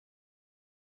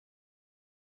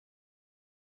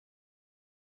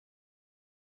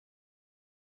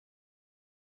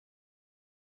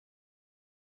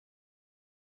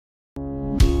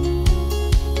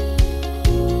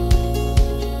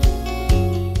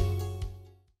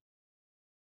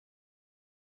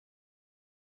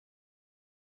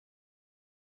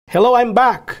Hello, I'm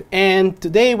back, and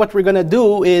today what we're going to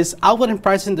do is output and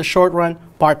prices in the short run,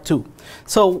 part 2.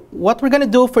 So what we're going to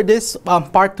do for this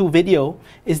part 2 video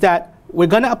is that we're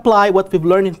going to apply what we've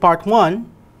learned in part 1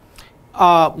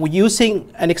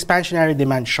 using an expansionary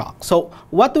demand shock. So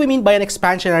what do we mean by an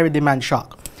expansionary demand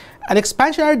shock? An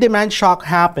expansionary demand shock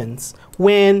happens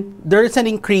when there is an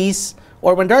increase,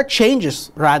 or when there are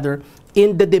changes rather,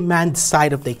 in the demand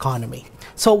side of the economy.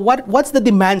 So what's the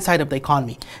demand side of the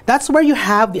economy? That's where you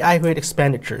have the aggregate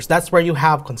expenditures. That's where you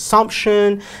have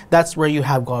consumption. That's where you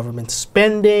have government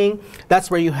spending. That's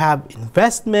where you have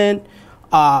investment,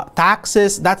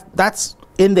 taxes. That's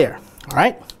in there, all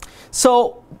right?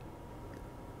 So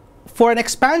for an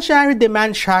expansionary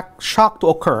demand shock to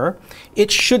occur,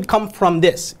 it should come from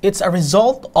this. It's a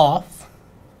result of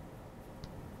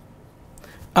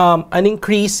an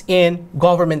increase in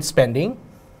government spending,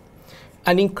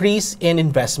 an increase in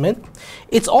investment.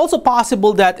 It's also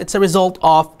possible that it's a result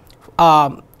of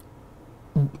an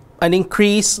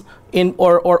increase in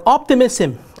or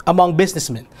optimism among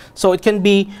businessmen. So it can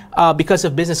be because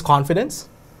of business confidence.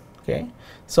 Okay,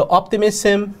 so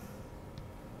optimism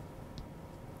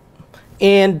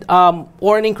and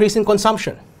or an increase in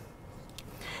consumption.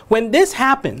 When this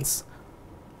happens,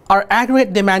 our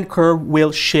aggregate demand curve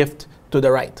will shift to the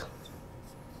right.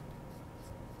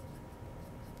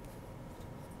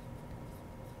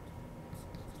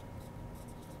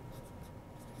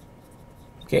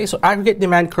 Okay, so aggregate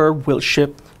demand curve will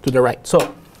shift to the right.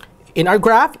 So in our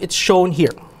graph, it's shown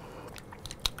here.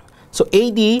 So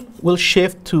AD will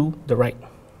shift to the right.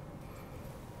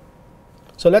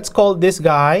 So let's call this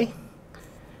guy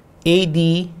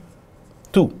AD2.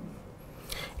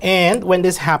 And when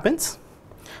this happens,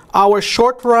 our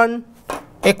short-run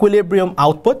equilibrium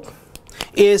output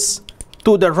is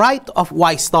to the right of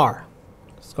Y star.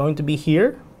 It's going to be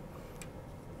here.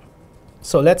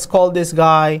 So let's call this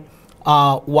guy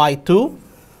Y2,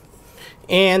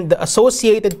 and the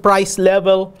associated price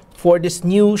level for this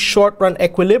new short-run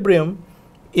equilibrium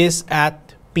is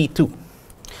at P2.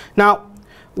 Now,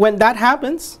 when that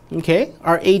happens, okay,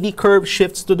 our AD curve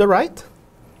shifts to the right,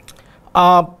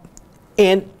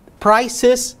 and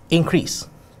prices increase.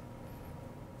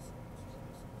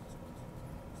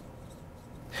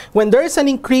 When there is an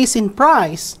increase in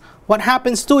price, what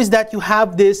happens too is that you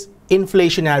have this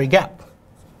inflationary gap.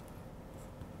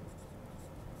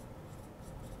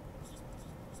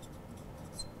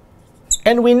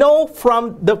 And we know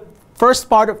from the first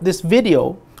part of this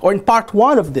video, or in part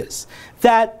 1 of this,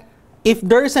 that if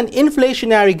there is an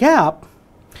inflationary gap,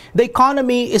 the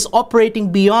economy is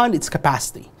operating beyond its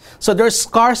capacity. So there's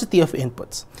scarcity of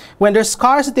inputs. When there's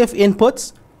scarcity of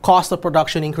inputs, cost of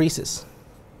production increases.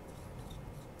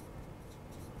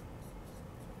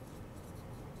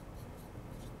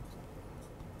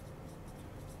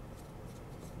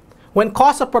 When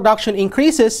cost of production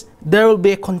increases, there will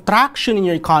be a contraction in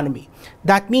your economy.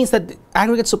 That means that the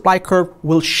aggregate supply curve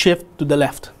will shift to the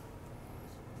left.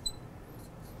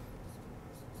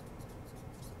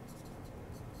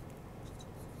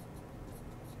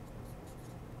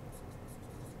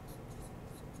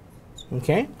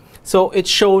 Okay, so it's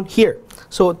shown here.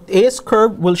 So AS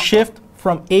curve will shift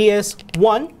from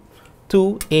AS1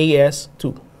 to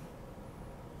AS2.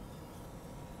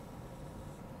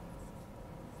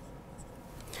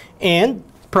 And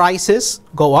prices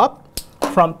go up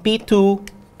from P2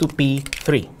 to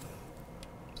P3.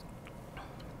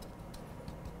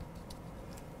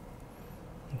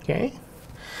 Okay,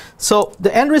 so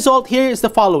the end result here is the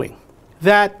following,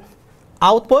 that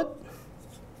output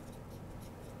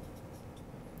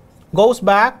goes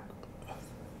back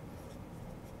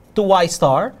to Y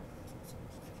star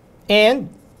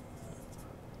and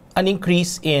an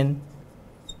increase in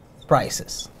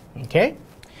prices. Okay.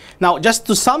 Now, just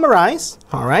to summarize,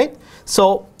 all right,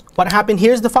 so what happened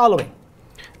here is the following.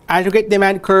 Aggregate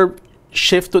demand curve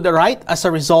shift to the right as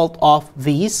a result of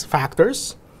these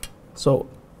factors. So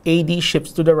AD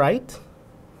shifts to the right.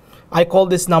 I call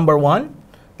this number 1.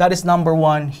 That is number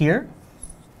 1 here.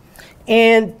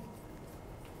 And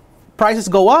prices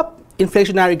go up,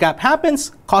 inflationary gap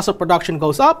happens, cost of production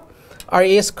goes up, our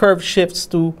AS curve shifts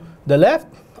to the left.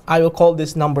 I will call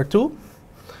this number 2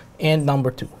 and number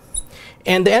 2.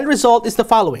 And the end result is the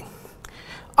following.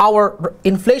 Our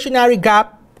inflationary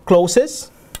gap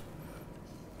closes,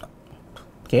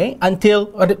 okay, until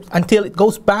it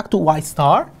goes back to Y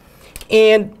star,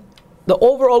 and the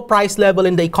overall price level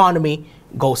in the economy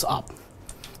goes up.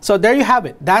 So there you have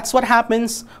it. That's what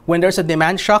happens when there's a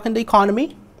demand shock in the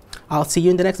economy. I'll see you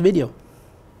in the next video.